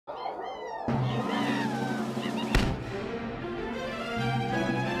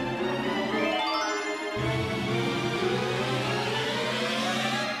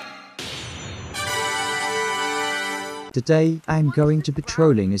Today, I'm going to be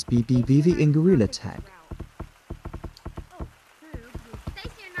patrolling as Pbbv in Gorilla Tag.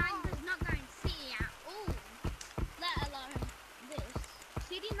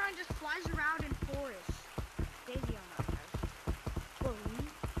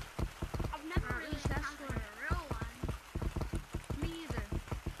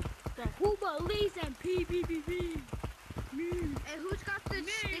 Who believes in Pbbv? Me. Hey, who's got the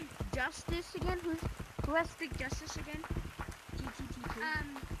stick justice again? Who has stick justice again? GTT.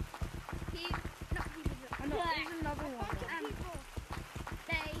 There's another one.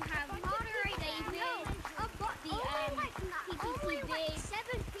 They have moderated David. Only like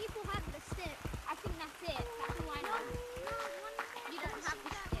 7 people have the stick. I think that's it. That's all I know. You don't have the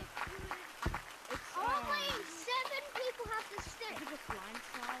stick. Only 7 people have the stick.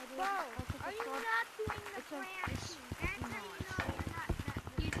 Bro, are you not doing the branch?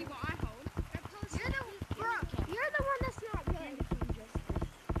 You see what I hold? You're the one that's not good.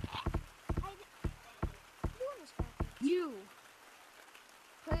 You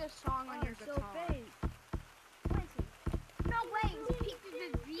play a song on your guitar. No way, it's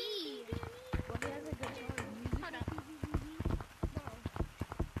Pbbv. Well, he has a guitar. Hold up.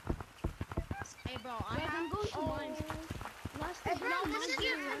 Hey, bro, I have go to mine. Hey, bro, this is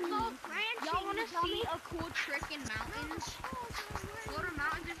your full branch. Y'all want to see a cool trick in mountains? Go to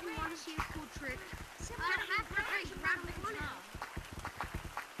mountains if you want to see a cool trick.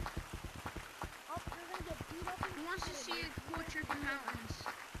 Who wants to see a cool trick in mountains?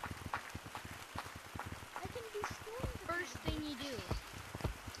 First thing you do.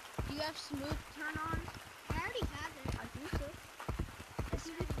 Do you have smooth turn on? I already have it. I think so. If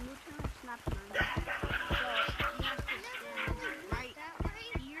you have smooth turn on, snap turn on. So you have to stand right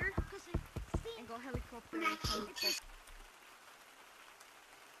here and go helicopter and helicopter.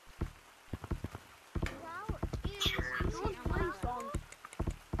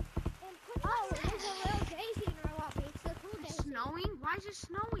 Snowing? Why is it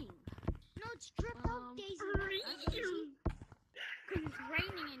snowing? No, it's drip out Daisy. Because it's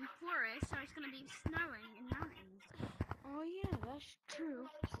raining in forests, so it's going to be snowing in mountains. Oh yeah, that's true.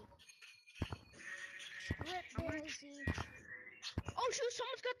 Drip Daisy. Oh shoot,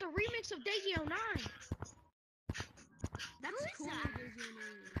 someone's got the remix of Daisy 09. That's Who is cool. that? Daisy 09.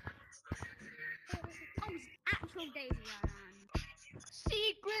 Oh, it's actual Daisy 09.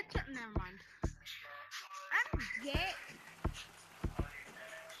 Secret. Never mind. I'm gay.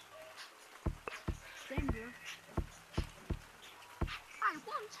 Danger. I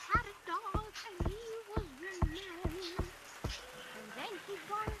once had a dog and he was really mean. And then he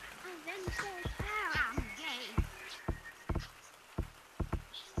got it and then he said, I'm gay.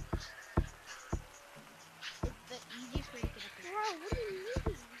 It's the easiest way to get up there. Bro, what do you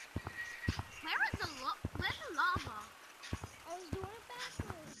mean? Where's the lava? I was doing it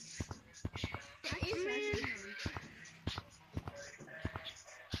backwards.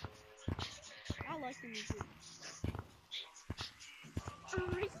 I like the music.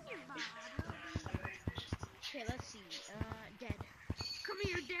 Okay, let's see. Dead. Come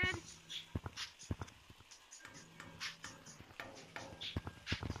here, Dad.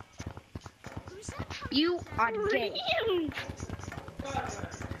 Who's that coming? You are gay.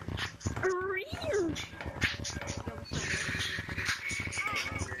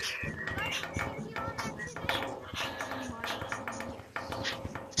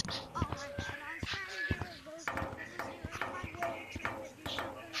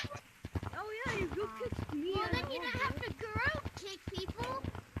 Oh yeah, you go kick me. Well, then you don't have to group kick people.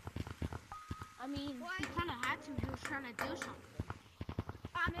 I mean, he kind of had to. He was trying to do something.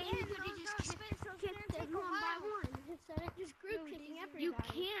 You could have just kicked them one by one instead of just group kicking everybody. You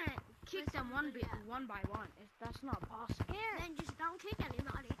can't kick them one by one. That's not possible. Yeah. Then just don't kick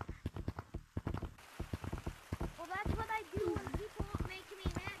anybody. Well, that's what I do when people make me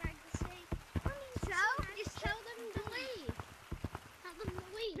mad. I just say, so just tell them to leave. Tell them to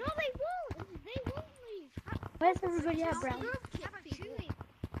leave. No, they won't. They won't leave. Where's everybody at, Brown? Group kick people.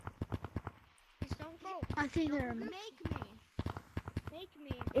 Just don't go. I think they're Make me.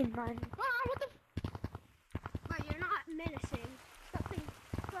 in mine. What the? But you're not menacing.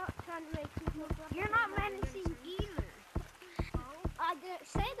 Stop trying to make people. You're not menacing either. I didn't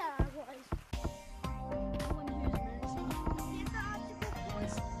say that I was. No one here is menacing. Did the optical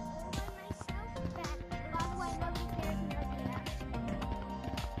voice by myself? By the way, nobody cares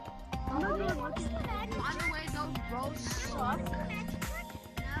and nobody asks. By the way, those bros suck.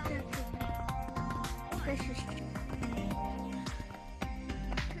 No. This is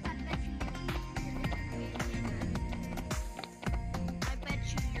I bet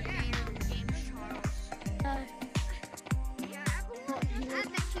you you're better than James Charles.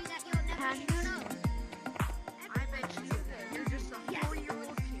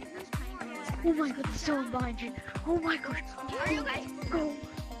 Oh my god, there's someone behind you. Oh my gosh. Are you guys? Go.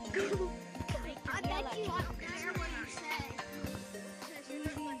 Go. I bet you I don't care what you say.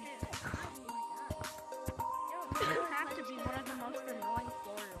 You have to be one of the most annoying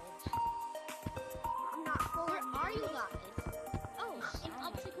 4-year-olds. I'm not full. Where are you guys? Oh, an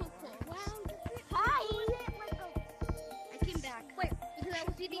obstacle course. Hi. I came back. Wait, because I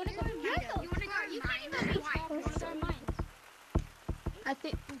was eating. You wanna go? You wanna go? You can't even be quiet. You wanna go to mine? I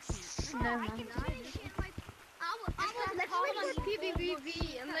think no man. Let's call on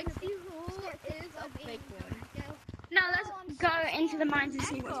Pbbv and like see who is a fake one. No, let's go into the mines and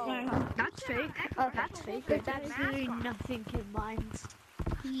see what's going on. That's fake. Oh, that's fake. There's absolutely nothing in mines.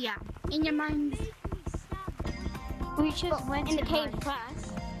 Yeah, in your mines. We just went in the cave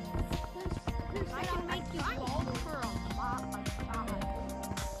first. I can make you bald for a lot of time.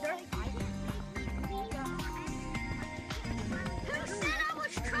 Who said I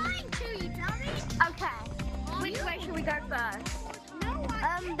was trying to, you dummy? Okay. Which way should we go first?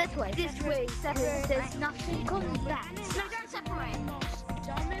 This way. This way. There's nothing called that. No, don't separate.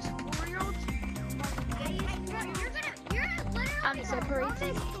 Dumbest 4-year-olds. You're literally I'm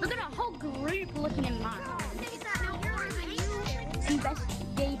separating. Look at a whole group looking in mine.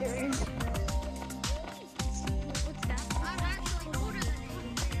 Investigators. What's that? I'm actually older than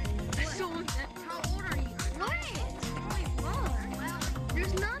you. How old are you? What?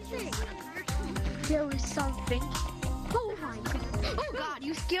 There's nothing. There was something. Oh my god. Oh god,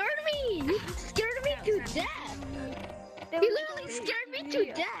 you scared me. You scared me to death. You literally scared me to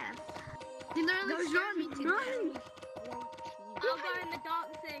death. You literally scared me to death. I'll go in the dark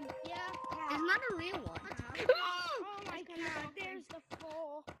thing. Yeah. It's not a real one. Oh my god, there's the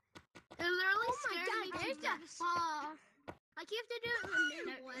fall. It literally Oh my scared me god, to there's death. the fall. Like you have to do it in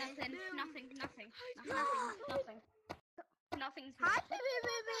a new way. Nothing. Nothing's Hi, here.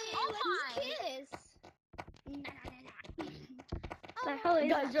 Pbbv. Oh my. Kiss. The hell is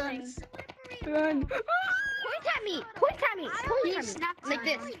Guys, that run. thing? Run. Point at me! Point at me! Point at me! Like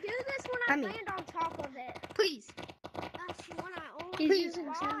this. I only do this when I I mean- land on top of it. Please. That's when I only He's Please.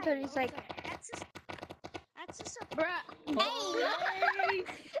 using something. He's like, That's just a Bruh.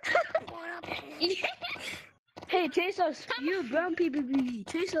 Hey. hey, chase us. You brown PBB.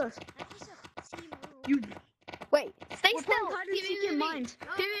 Chase us. That's just a team move. You. Wait. Stay We're still. playing hide and seek in mines.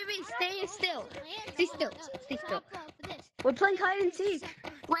 PBB, stay still. Stay still. Stay still. We're playing hide and seek.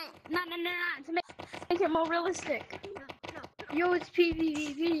 Wait. No. To make it more realistic. Yo, it's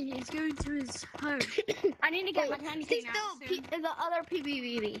PBB. He's going to his home. I need to get my candy Stay cane out still. soon. The other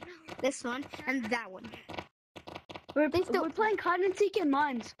Pbbv. This one and that one. We're playing hide and seek in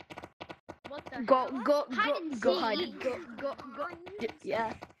mines. What the Go Hide and go seek. hide. Go.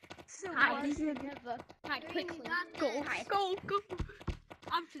 Yeah. Hide. never. Hide quickly. Go. Go.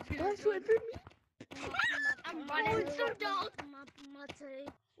 I'm just gonna Don't do wait it. for me. I'm running. It's so dark.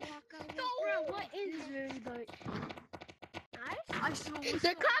 Bro, what is It's very dark. I saw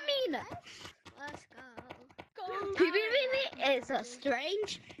They're coming. Let's go. PBB is a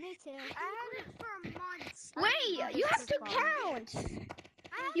strange. Me too. I had it for months. Wait, you have to count.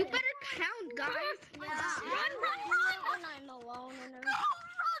 You better count, guys. Yeah. Run. I'm alone in a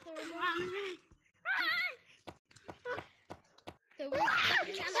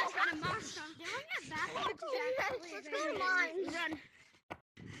That's not a monster. Doing it backwards is actually Let's a go to good mine. idea. Run.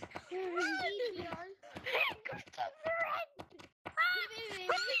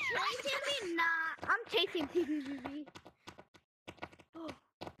 I'm chasing PBB. Oh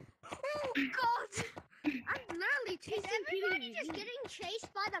God! I'm literally chasing everybody just getting chased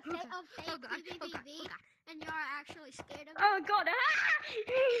by the fake Pbbv, and you're actually scared of it. Oh God!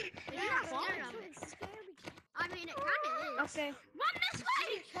 You're not scared of it. I mean, it kind of is. Okay. Run this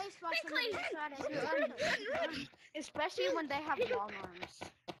way! Chased by Quickly! somebody who's not Especially when they have long arms.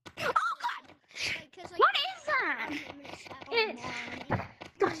 Oh God! What is that? It's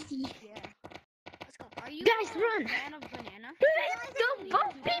dusty. Let's go. Are you Guys, run! Fan of banana? Go!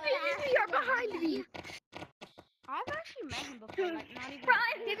 Both PBB are behind me. I've actually met him before, like not even.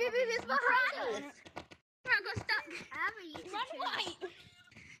 Run! PBB is behind us. Bro, go stuck. Run Right.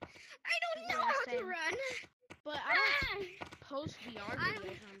 I don't know how to same. run. But I don't post VR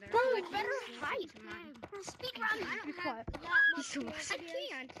videos on there. Bro, so I we can't better see hide. to mine. Speak run. I don't Be have quiet. that much I videos.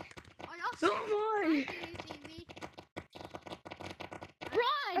 can't. Are y'all Oh my! TV?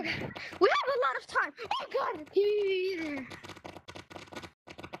 Run! We have a lot of time. Oh God! Here.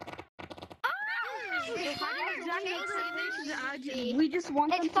 We just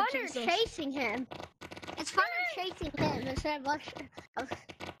want them It's to funner chase us. chasing him. It's funner chasing him instead of us.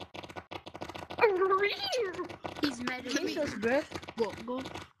 He's mad at Chase me. us, bro. Go.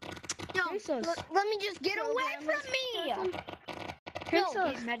 Yo, Let me just get away from me!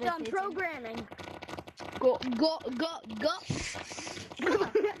 Princess, I'm programming. Go.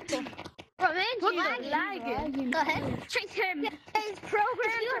 Bro, man, you're lagging. Go ahead. Chase him. He's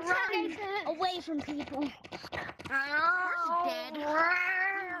programmed to run away from people. Dead.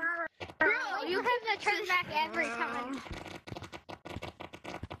 Bro, you have to turn back every time.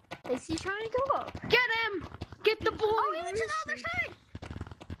 Is he trying to go up? Get him! Get the boy! Oh, he went to the other side.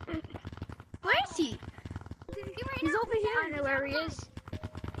 Where is he? He's over here. I know where he is.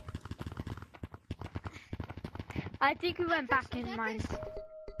 I think we went back in mine.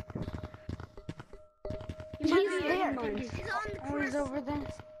 He's there. He's on the Oh, he's over there.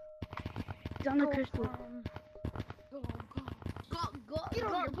 He's on the crystal.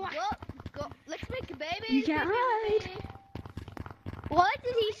 Go. Let's make a baby. You can't hide. What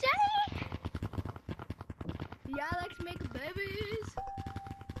did he say? Yeah, let's make babies.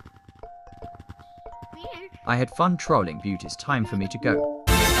 I had fun trolling Beauty. It's time for me to go.